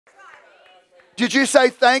Did you say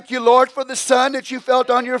thank you, Lord, for the sun that you felt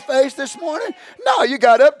on your face this morning? No, you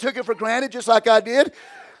got up, took it for granted just like I did.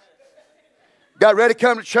 Got ready to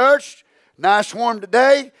come to church. Nice warm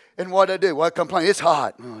today. And what did I do? Well, I complain. It's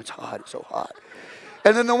hot. Oh, it's hot. It's so hot.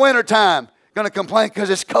 And then the wintertime, going to complain because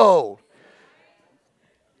it's cold.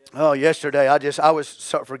 Oh, yesterday,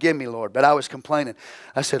 forgive me, Lord, but I was complaining.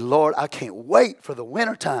 I said, Lord, I can't wait for the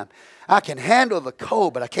wintertime. I can handle the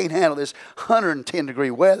cold, but I can't handle this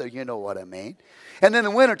 110-degree weather. You know what I mean. And then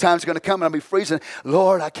the wintertime's going to come and I'll be freezing.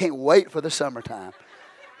 Lord, I can't wait for the summertime.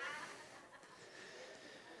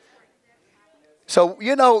 So,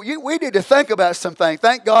 we need to think about some things.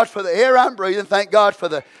 Thank God for the air I'm breathing. Thank God for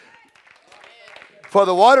the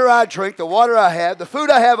water I drink, the water I have, the food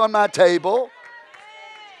I have on my table,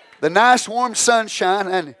 the nice warm sunshine.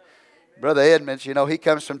 And Brother Edmonds, he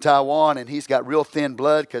comes from Taiwan and he's got real thin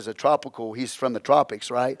blood because he's from the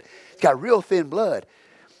tropics, right? He's got real thin blood.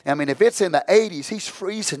 I mean, if it's in the 80s, he's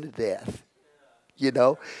freezing to death,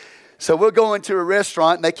 So we'll go into a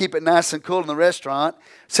restaurant and they keep it nice and cool in the restaurant,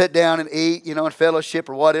 sit down and eat, in fellowship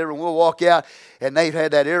or whatever. And we'll walk out and they've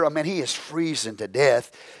had that air. I mean, he is freezing to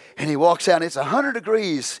death. And he walks out and it's 100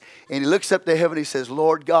 degrees. And he looks up to heaven and he says,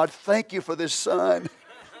 Lord God, thank you for this sun.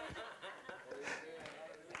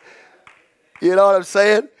 You know what I'm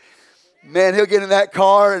saying? Man, he'll get in that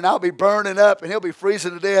car and I'll be burning up and he'll be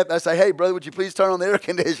freezing to death. I say, hey, brother, would you please turn on the air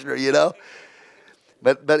conditioner,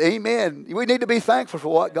 But amen, we need to be thankful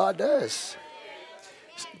for what God does.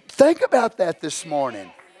 Think about that this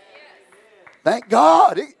morning. Thank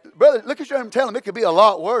God. Brother, look at you and tell him it could be a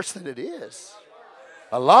lot worse than it is.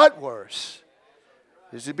 A lot worse.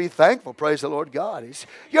 Is to be thankful, praise the Lord God.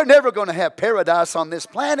 You're never going to have paradise on this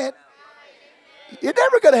planet. You're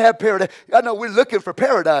never going to have paradise. I know we're looking for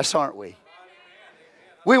paradise, aren't we?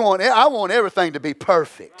 I want everything to be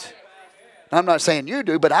perfect. I'm not saying you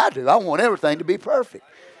do, but I do. I want everything to be perfect.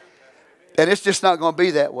 And it's just not going to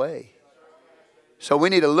be that way. So we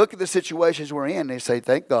need to look at the situations we're in and say,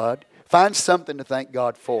 thank God. Find something to thank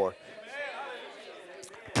God for.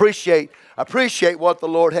 Appreciate what the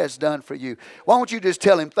Lord has done for you. Why don't you just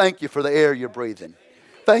tell him, thank you for the air you're breathing.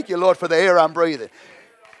 Thank you, Lord, for the air I'm breathing.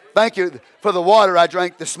 Thank you for the water I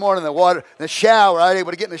drank this morning, the shower. I was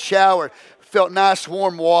able to get in the shower. Felt nice,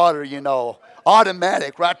 warm water,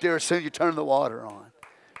 automatic right there as soon as you turn the water on.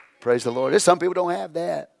 Praise the Lord. Some people don't have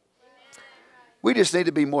that. We just need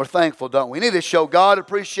to be more thankful, don't we? We need to show God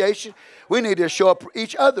appreciation. We need to show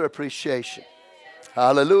each other appreciation.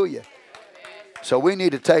 Hallelujah. So we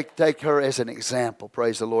need to take her as an example.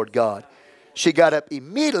 Praise the Lord God. She got up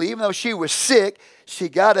immediately, even though she was sick, she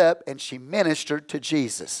got up and she ministered to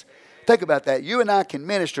Jesus. Think about that. You and I can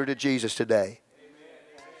minister to Jesus today.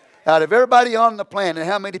 Out of everybody on the planet,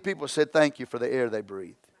 how many people said thank you for the air they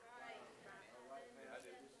breathed?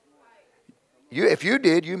 If you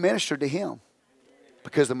did, you ministered to him.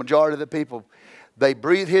 Because the majority of the people, they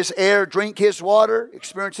breathe his air, drink his water,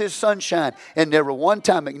 experience his sunshine, and never one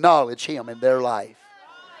time acknowledge him in their life.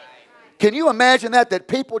 Can you imagine that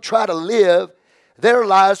people try to live their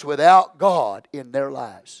lives without God in their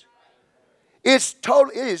lives? It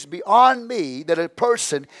is beyond me that a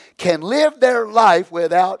person can live their life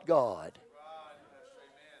without God.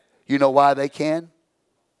 You know why they can?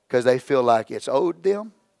 Because they feel like it's owed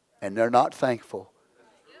them and they're not thankful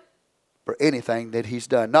for anything that he's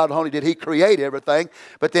done. Not only did he create everything,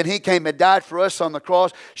 but then he came and died for us on the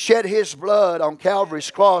cross, shed his blood on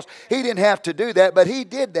Calvary's cross. He didn't have to do that, but he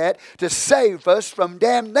did that to save us from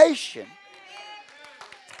damnation.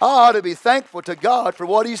 I ought to be thankful to God for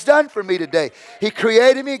what he's done for me today. He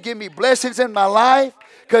created me, gave me blessings in my life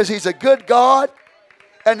because he's a good God,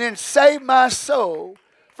 and then saved my soul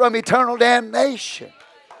from eternal damnation.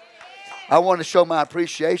 I want to show my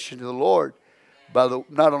appreciation to the Lord by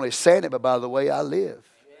not only saying it, but by the way I live.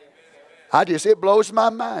 It blows my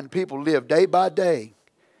mind. People live day by day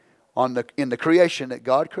in the creation that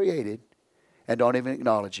God created and don't even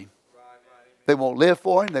acknowledge him. They won't live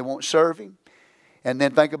for him. They won't serve him. And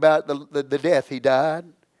then think about the death. He died,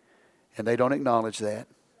 and they don't acknowledge that.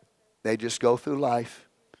 They just go through life.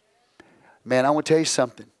 Man, I want to tell you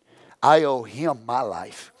something. I owe him my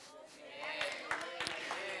life.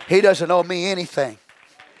 He doesn't owe me anything.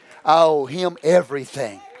 I owe him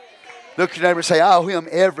everything. Look at your neighbor and say, I owe him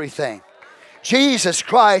everything. Jesus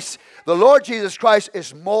Christ, the Lord Jesus Christ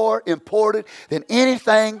is more important than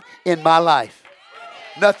anything in my life.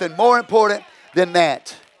 Nothing more important than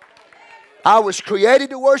that. I was created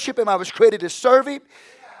to worship him. I was created to serve him.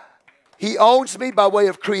 He owns me by way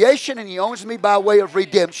of creation, and he owns me by way of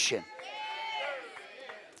redemption.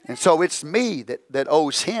 And so it's me that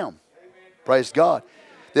owes him. Praise God.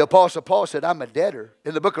 The Apostle Paul said, I'm a debtor.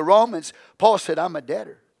 In the book of Romans, Paul said, I'm a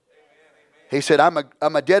debtor. He said, I'm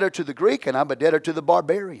a debtor to the Greek and I'm a debtor to the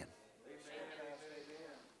barbarian.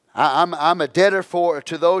 I'm a debtor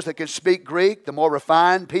to those that can speak Greek, the more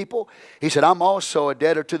refined people. He said, I'm also a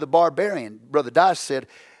debtor to the barbarian. Brother Dice said,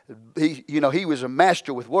 he was a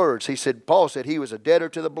master with words. He said, Paul said he was a debtor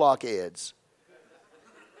to the blockheads.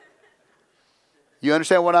 You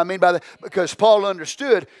understand what I mean by that? Because Paul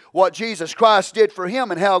understood what Jesus Christ did for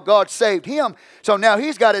him and how God saved him. So now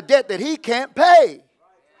he's got a debt that he can't pay.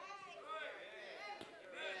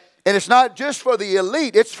 And it's not just for the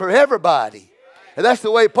elite, it's for everybody. And that's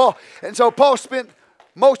the way Paul, and so Paul spent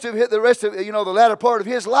most of the rest of, the latter part of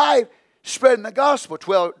his life spreading the gospel,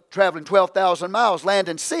 traveling 12,000 miles, land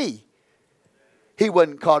and sea. He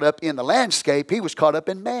wasn't caught up in the landscape, he was caught up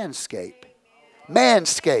in manscape.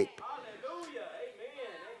 Manscape.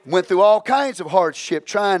 Went through all kinds of hardship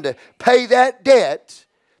trying to pay that debt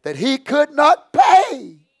that he could not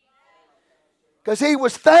pay. Because he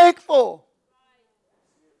was thankful.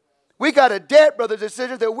 We got a debt, brothers and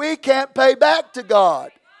sisters, that we can't pay back to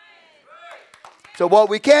God. So what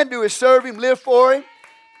we can do is serve Him, live for Him,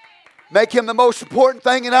 make Him the most important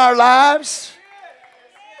thing in our lives.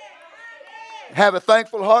 Have a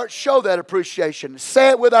thankful heart, show that appreciation, say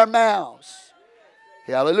it with our mouths.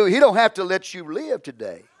 Hallelujah. He don't have to let you live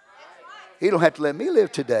today. He don't have to let me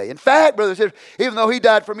live today. In fact, brothers and sisters, even though He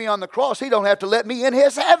died for me on the cross, He don't have to let me in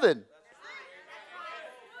His heaven.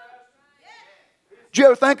 Did you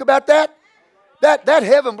ever think about that? That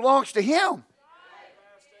heaven belongs to Him.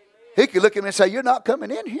 He could look at me and say, you're not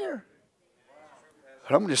coming in here.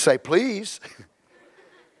 But I'm going to say, please.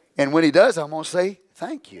 And when He does, I'm going to say,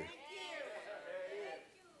 thank you.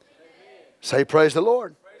 Say, praise the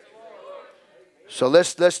Lord. So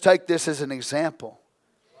let's take this as an example.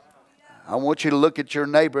 I want you to look at your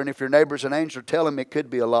neighbor, and if your neighbor's an angel, tell him it could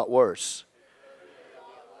be a lot worse.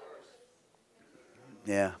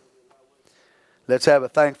 Yeah. Let's have a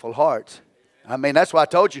thankful heart. I mean, that's why I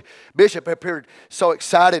told you, Bishop appeared so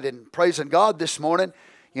excited and praising God this morning.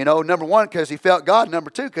 Number one, because he felt God. Number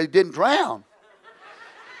two, because he didn't drown.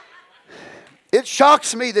 It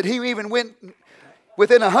shocks me that he even went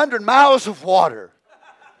within 100 miles of water.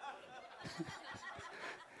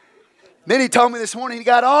 Then he told me this morning he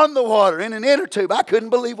got on the water in an inner tube. I couldn't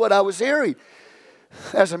believe what I was hearing.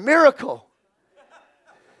 That's a miracle.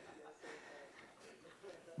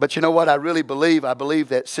 But you know what I really believe? I believe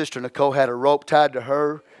that Sister Nicole had a rope tied to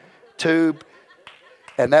her tube.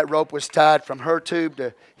 And that rope was tied from her tube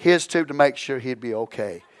to his tube to make sure he'd be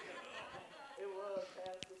okay.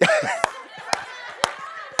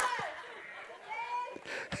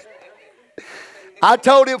 I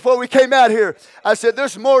told him before we came out here, I said,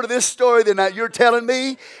 there's more to this story than that you're telling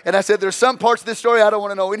me. And I said, there's some parts of this story I don't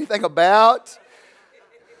want to know anything about.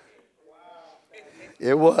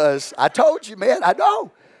 It was. I told you, man, I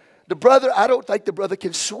know. The brother, I don't think the brother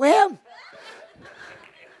can swim.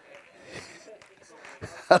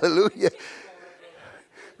 Hallelujah.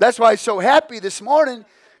 That's why he's so happy this morning,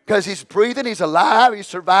 because he's breathing, he's alive, he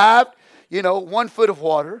survived, 1 foot of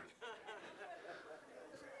water.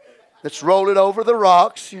 Let's roll it over the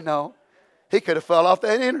rocks, He could have fell off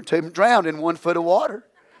that inner tube and drowned in 1 foot of water.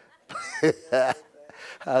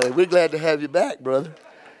 We're glad to have you back, brother.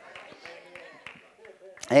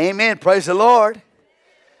 Amen. Praise the Lord.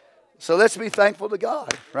 So let's be thankful to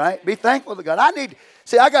God, right? Be thankful to God.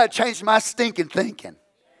 I got to change my stinking thinking.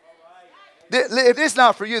 If this is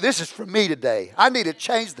not for you, this is for me today. I need to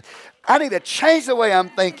change the way I'm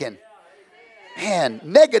thinking. Man,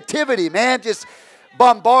 negativity, man, just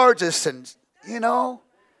bombards us and,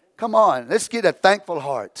 come on. Let's get a thankful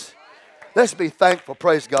heart. Let's be thankful,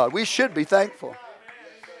 praise God. We should be thankful.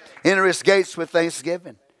 Enter His gates with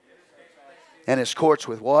thanksgiving. And His courts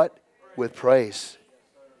with what? With praise.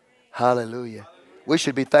 Hallelujah. We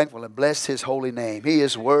should be thankful and bless His holy name. He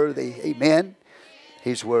is worthy. Amen.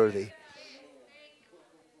 He's worthy.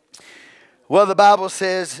 Well, the Bible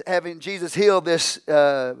says, having Jesus healed this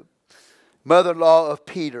mother-in-law of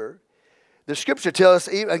Peter, the Scripture tells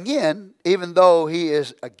us, again, even though he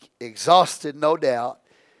is exhausted, no doubt,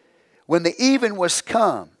 when the even was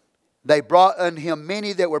come, they brought unto him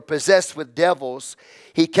many that were possessed with devils.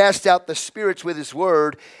 He cast out the spirits with His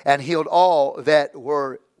word and healed all that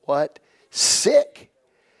were, what? Sick.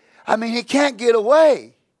 I mean, he can't get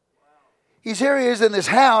away. He is in this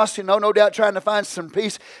house, no doubt trying to find some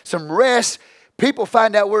peace, some rest. People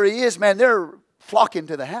find out where he is, man, they're flocking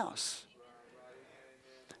to the house.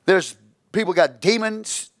 There's people got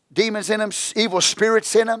demons in them, evil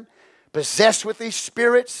spirits in them, possessed with these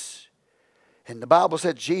spirits. And the Bible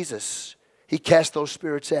said Jesus, He cast those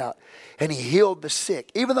spirits out. And he healed the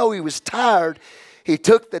sick. Even though he was tired, he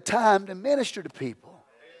took the time to minister to people.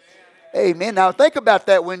 Amen. Now think about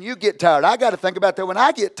that when you get tired. I got to think about that when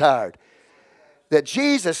I get tired. That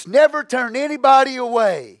Jesus never turned anybody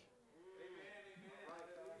away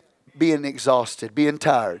being exhausted, being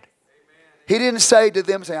tired. He didn't say to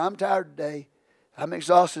them, I'm tired today. I'm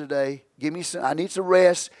exhausted today. Give me some, I need some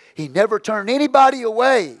rest. He never turned anybody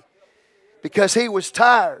away because he was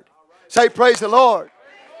tired. Say, praise the Lord.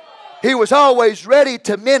 He was always ready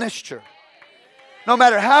to minister. No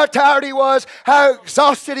matter how tired he was, how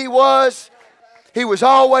exhausted he was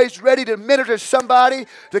always ready to minister to somebody,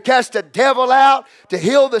 to cast a devil out, to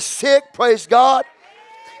heal the sick, praise God.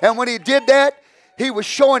 And when he did that, he was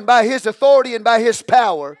showing by his authority and by his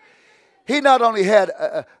power. He not only had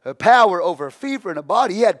a power over a fever in a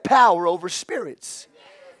body, he had power over spirits.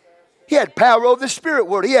 He had power over the spirit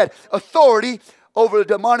world. He had authority over the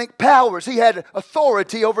demonic powers. He had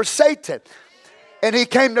authority over Satan. And he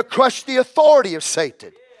came to crush the authority of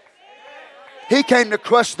Satan. He came to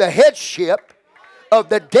crush the headship of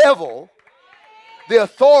the devil, the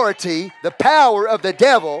authority, the power of the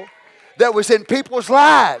devil that was in people's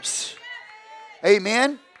lives.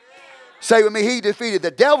 Amen. Say with me, he defeated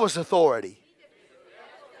the devil's authority.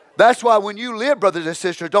 That's why when you live, brothers and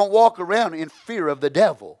sisters, don't walk around in fear of the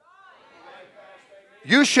devil.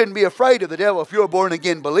 You shouldn't be afraid of the devil if you're a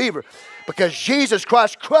born-again believer, because Jesus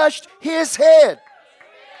Christ crushed his head.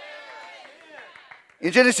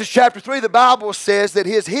 In Genesis chapter 3, the Bible says that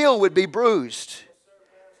his heel would be bruised,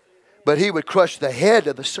 but he would crush the head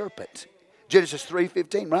of the serpent. Genesis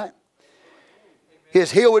 3:15, right?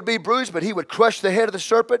 His heel would be bruised, but he would crush the head of the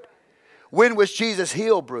serpent. When was Jesus'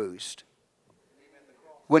 heel bruised?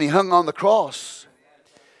 When he hung on the cross.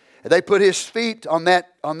 They put his feet on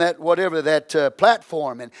that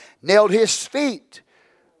platform and nailed his feet.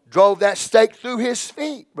 Drove that stake through his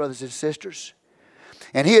feet, brothers and sisters.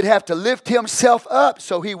 And he'd have to lift himself up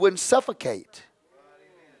so he wouldn't suffocate.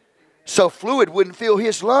 So fluid wouldn't fill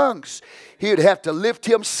his lungs. He'd have to lift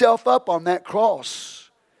himself up on that cross.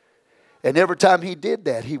 And every time he did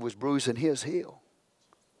that, he was bruising his heel.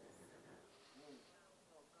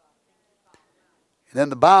 And then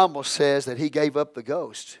the Bible says that he gave up the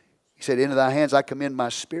ghost. He said, into thy hands I commend my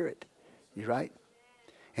spirit. You right?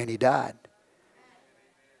 And he died.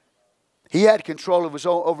 He had control of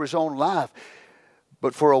over his own life.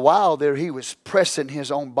 But for a while there, he was pressing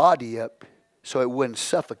his own body up so it wouldn't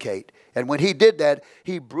suffocate. And when he did that,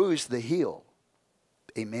 he bruised the heel.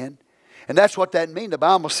 Amen. And that's what that means. The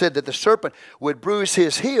Bible said that the serpent would bruise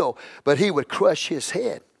his heel, but he would crush his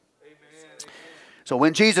head. Amen. So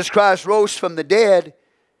when Jesus Christ rose from the dead,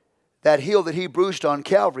 that heel that he bruised on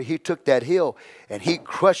Calvary, he took that heel and he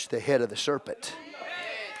crushed the head of the serpent.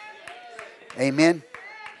 Amen.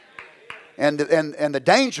 And the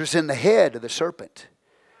danger's in the head of the serpent.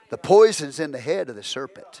 The poison's in the head of the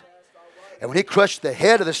serpent. And when he crushed the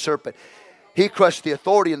head of the serpent, he crushed the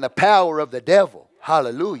authority and the power of the devil.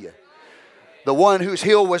 Hallelujah. The one whose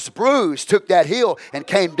heel was bruised took that heel and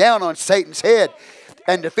came down on Satan's head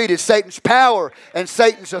and defeated Satan's power and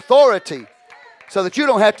Satan's authority. So that you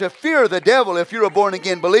don't have to fear the devil if you're a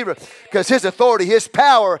born-again believer, because his authority, his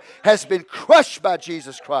power has been crushed by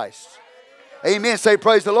Jesus Christ. Amen. Say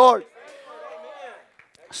praise the Lord.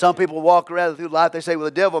 Some people walk around through life, they say, well,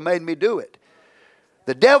 the devil made me do it.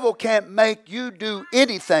 The devil can't make you do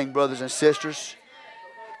anything, brothers and sisters,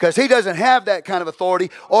 because he doesn't have that kind of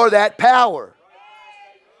authority or that power.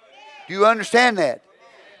 Do you understand that?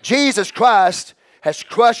 Jesus Christ has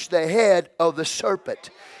crushed the head of the serpent.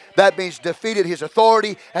 That means defeated his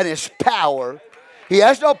authority and his power. He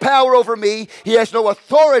has no power over me. He has no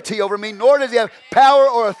authority over me, nor does he have power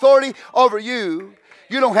or authority over you.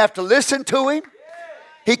 You don't have to listen to him.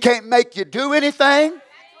 He can't make you do anything.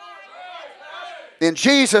 In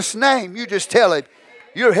Jesus' name, you just tell him,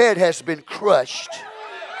 your head has been crushed.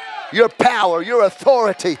 Your power, your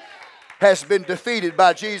authority has been defeated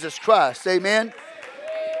by Jesus Christ. Amen.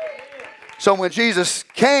 So when Jesus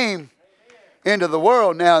came into the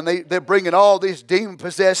world now, and they're bringing all these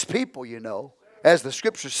demon-possessed people, you know, as the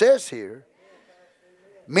scripture says here.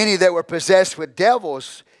 Many that were possessed with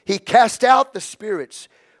devils, he cast out the spirits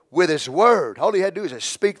with his word. All he had to do is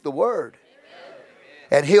just speak the word.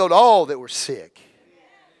 And healed all that were sick.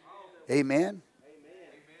 Amen.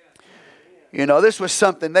 You know, this was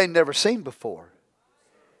something they'd never seen before.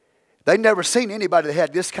 They'd never seen anybody that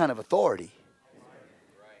had this kind of authority.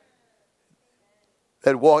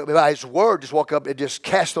 That walk by his word, just walk up and just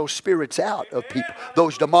cast those spirits out of people,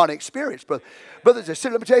 those demonic spirits. Brothers and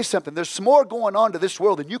sisters, let me tell you something. There's more going on to this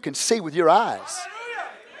world than you can see with your eyes.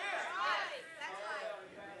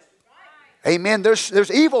 Amen.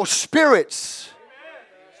 There's evil spirits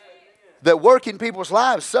that work in people's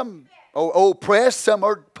lives. Some are oppressed, some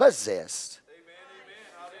are possessed.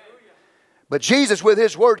 But Jesus, with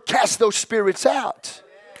His word, cast those spirits out.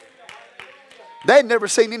 They'd never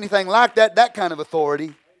seen anything like that kind of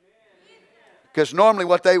authority. Because normally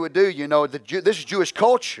what they would do, you know, this is Jewish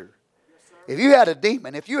culture. If you had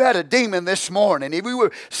a demon this morning, if we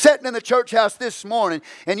were sitting in the church house this morning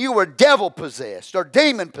and you were devil possessed or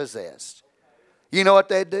demon possessed, you know what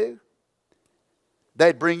they'd do?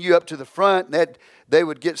 They'd bring you up to the front and they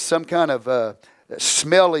would get some kind of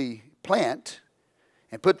smelly plant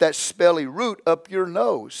and put that smelly root up your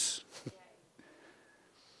nose.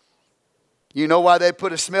 You know why they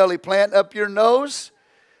put a smelly plant up your nose?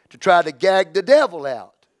 To try to gag the devil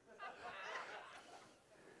out.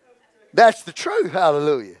 That's the truth.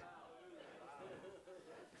 Hallelujah.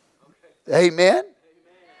 Amen.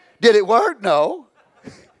 Did it work? No.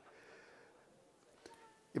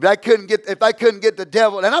 If they couldn't get the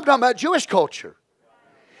devil, and I'm talking about Jewish culture.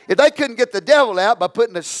 If they couldn't get the devil out by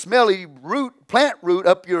putting a smelly plant root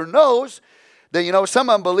up your nose, then you know some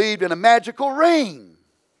of them believed in a magical ring.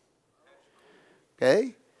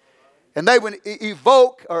 Okay? And they would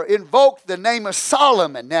invoke the name of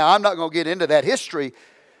Solomon. Now, I'm not going to get into that history,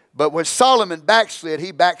 but when Solomon backslid,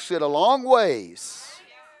 he backslid a long ways.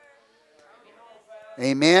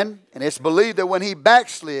 Amen. And it's believed that when he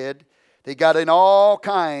backslid, they got in all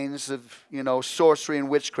kinds of, you know, sorcery and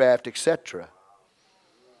witchcraft, etc.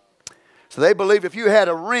 So they believe if you had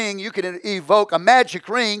a ring, you can evoke a magic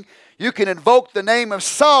ring, you can invoke the name of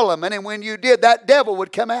Solomon, and when you did, that devil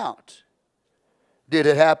would come out. Did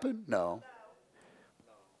it happen? No.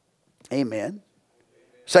 Amen.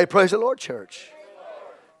 Say praise the Lord, church.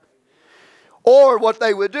 Or what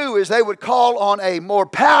they would do is they would call on a more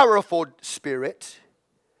powerful spirit.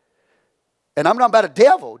 And I'm not about a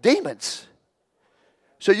devil, demons.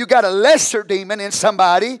 So you got a lesser demon in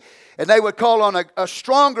somebody, and they would call on a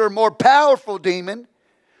stronger, more powerful demon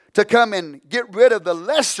to come and get rid of the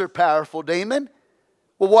lesser powerful demon.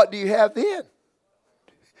 Well, what do you have then?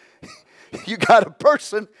 You got a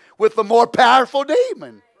person with a more powerful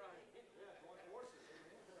demon.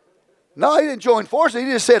 No, he didn't join forces. He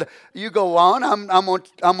just said, you go on, I'm going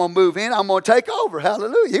to move in, I'm going to take over.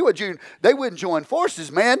 Hallelujah. They wouldn't join forces,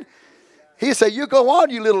 man. He said, you go on,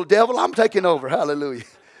 you little devil, I'm taking over. Hallelujah.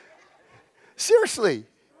 Seriously.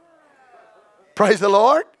 Praise the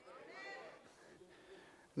Lord.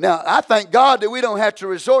 Now, I thank God that we don't have to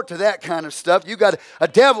resort to that kind of stuff. You got a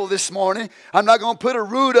devil this morning. I'm not going to put a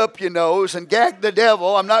root up your nose and gag the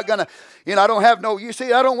devil. I'm not going to, I don't have no, you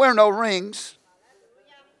see, I don't wear no rings.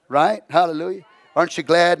 Right? Hallelujah. Aren't you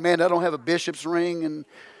glad, man, I don't have a bishop's ring and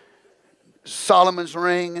Solomon's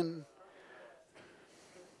ring and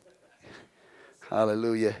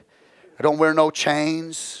hallelujah. I don't wear no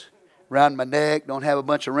chains around my neck. Don't have a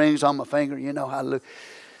bunch of rings on my finger. Hallelujah.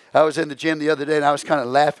 I was in the gym the other day and I was kind of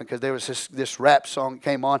laughing because there was this rap song that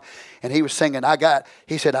came on and he was singing,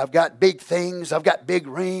 he said, I've got big things, I've got big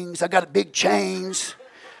rings, I've got big chains.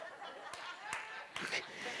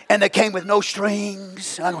 And they came with no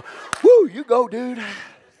strings. And I go, whoo, you go, dude.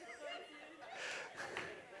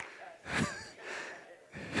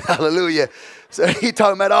 Hallelujah. So he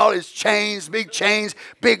talking about all his chains, big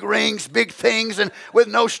rings, big things, and with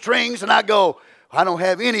no strings. And I go, I don't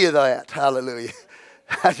have any of that. Hallelujah.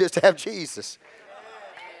 I just have Jesus.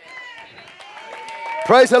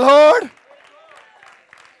 Praise the Lord.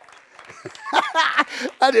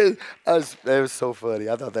 It was so funny.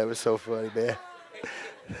 I thought that was so funny, man.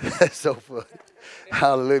 That's so funny.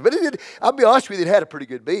 Hallelujah. But I'll be honest with you, it had a pretty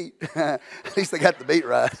good beat. At least they got the beat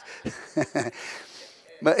right.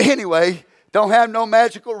 But anyway, don't have no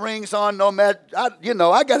magical rings on. I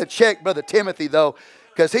got to check Brother Timothy, though,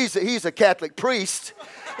 because he's a Catholic priest.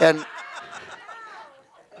 And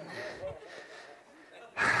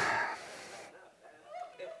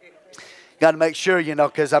got to make sure,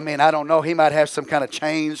 because, I don't know. He might have some kind of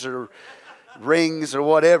chains or rings or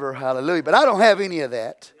whatever. Hallelujah. But I don't have any of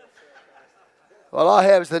that. All I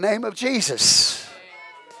have is the name of Jesus.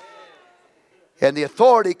 And the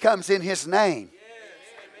authority comes in His name.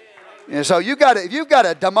 And so if you've got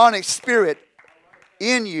a demonic spirit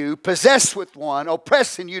in you, possessed with one,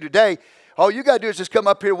 oppressing you today, all you got to do is just come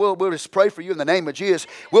up here. We'll just pray for you in the name of Jesus.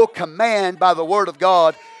 We'll command by the word of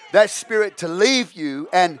God that spirit to leave you,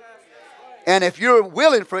 and if you're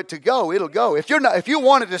willing for it to go, it'll go. If you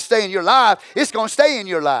want it to stay in your life, it's going to stay in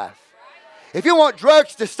your life. If you want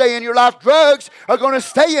drugs to stay in your life, drugs are going to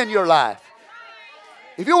stay in your life.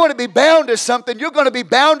 If you want to be bound to something, you're going to be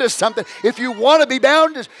bound to something. If you want to be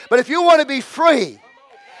bound to, but if you want to be free,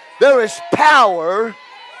 there is power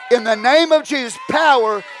in the name of Jesus,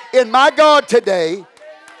 power in my God today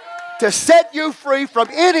to set you free from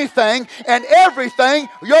anything and everything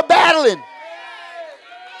you're battling.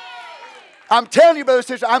 I'm telling you, brothers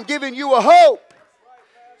and sisters, I'm giving you a hope.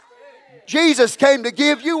 Jesus came to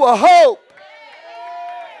give you a hope.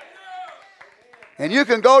 And you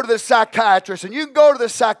can go to the psychiatrist, and you can go to the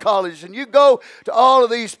psychologist, and you go to all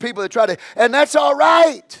of these people that try to, and that's all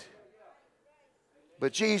right.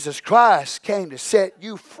 But Jesus Christ came to set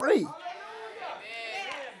you free.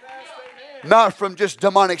 Not from just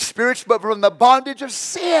demonic spirits, but from the bondage of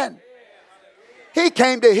sin. He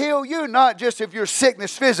came to heal you, not just of your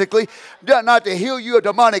sickness physically, not to heal you of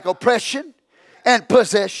demonic oppression and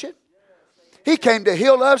possession. He came to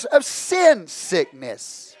heal us of sin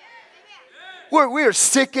sickness. We're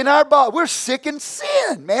sick in our body. We're sick in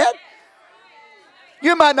sin, man.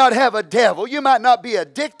 You might not have a devil. You might not be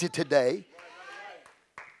addicted today.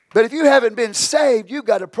 But if you haven't been saved, you've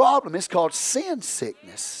got a problem. It's called sin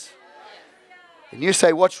sickness. And you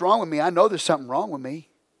say, what's wrong with me? I know there's something wrong with me.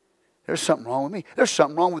 There's something wrong with me. There's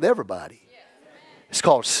something wrong with everybody. It's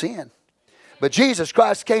called sin. But Jesus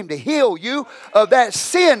Christ came to heal you of that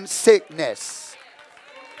sin sickness.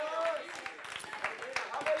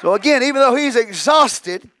 So again, even though he's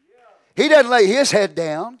exhausted, he doesn't lay his head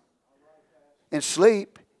down and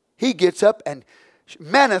sleep. He gets up and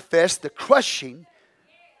manifests the crushing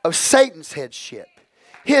of Satan's headship,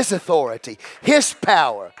 his authority, his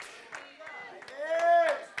power.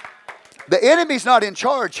 The enemy's not in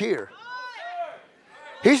charge here.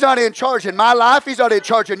 He's not in charge in my life. He's not in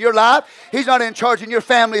charge in your life. He's not in charge in your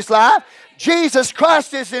family's life. Jesus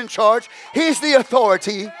Christ is in charge. He's the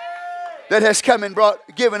authority that has come and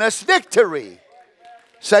given us victory.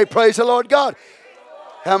 Say, praise the Lord God.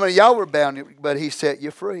 How many of y'all were bound, but he set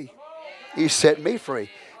you free? He set me free.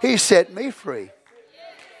 He set me free.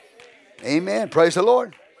 Amen. Praise the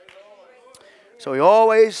Lord. So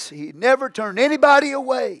he never turned anybody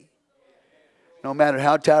away, no matter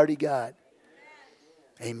how tired he got.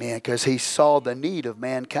 Amen. Because he saw the need of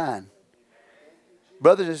mankind.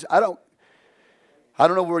 Brothers, I don't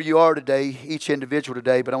know where you are today, each individual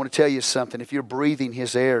today, but I want to tell you something. If you're breathing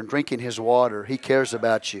his air and drinking his water, he cares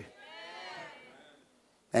about you.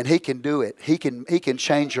 And he can do it. He can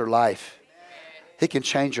change your life. He can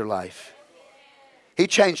change your life. He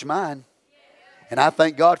changed mine. And I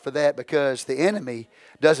thank God for that, because the enemy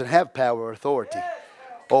doesn't have power or authority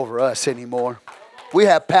over us anymore. We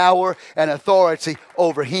have power and authority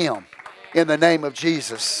over him in the name of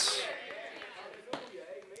Jesus.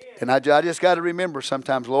 And I just got to remember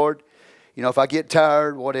sometimes, Lord, if I get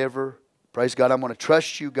tired, whatever, praise God, I'm going to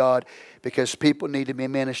trust you, God, because people need to be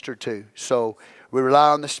ministered to. So we rely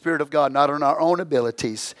on the Spirit of God, not on our own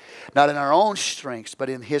abilities, not in our own strengths, but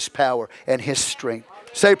in his power and his strength.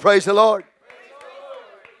 Say, praise the Lord.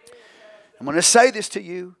 I'm going to say this to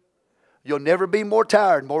you. You'll never be more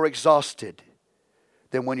tired, more exhausted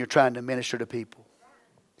than when you're trying to minister to people.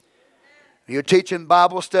 You're teaching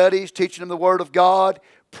Bible studies, teaching them the Word of God,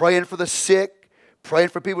 praying for the sick, praying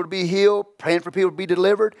for people to be healed, praying for people to be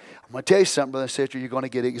delivered. I'm going to tell you something, brother and sister, you're going to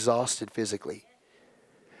get exhausted physically.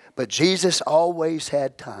 But Jesus always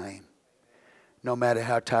had time, no matter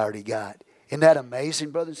how tired he got. Isn't that amazing,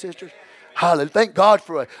 brothers and sisters? Hallelujah. Thank God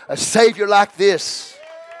for a Savior like this.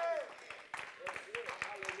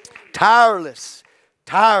 Tireless,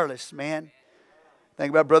 man. Think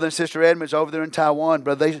about Brother and Sister Edmonds over there in Taiwan.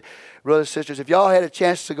 Brothers and sisters, if y'all had a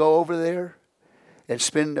chance to go over there and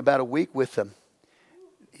spend about a week with them,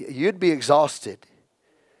 you'd be exhausted.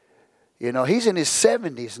 He's in his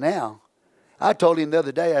 70s now. I told him the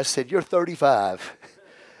other day, I said, you're 35.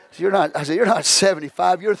 You're not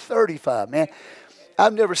 75, you're 35, man.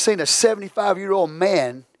 I've never seen a 75-year-old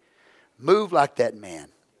man move like that man.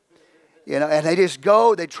 And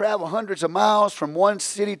they travel hundreds of miles from one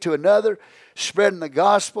city to another, spreading the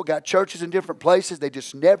gospel, got churches in different places. They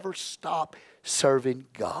just never stop serving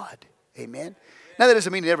God. Amen. Now, that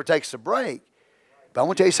doesn't mean he never takes a break. But I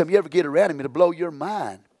want to tell you something. You ever get around him, it'll blow your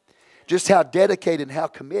mind. Just how dedicated and how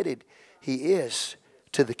committed he is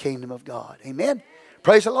to the kingdom of God. Amen.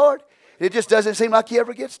 Praise the Lord. It just doesn't seem like he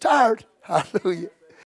ever gets tired. Hallelujah.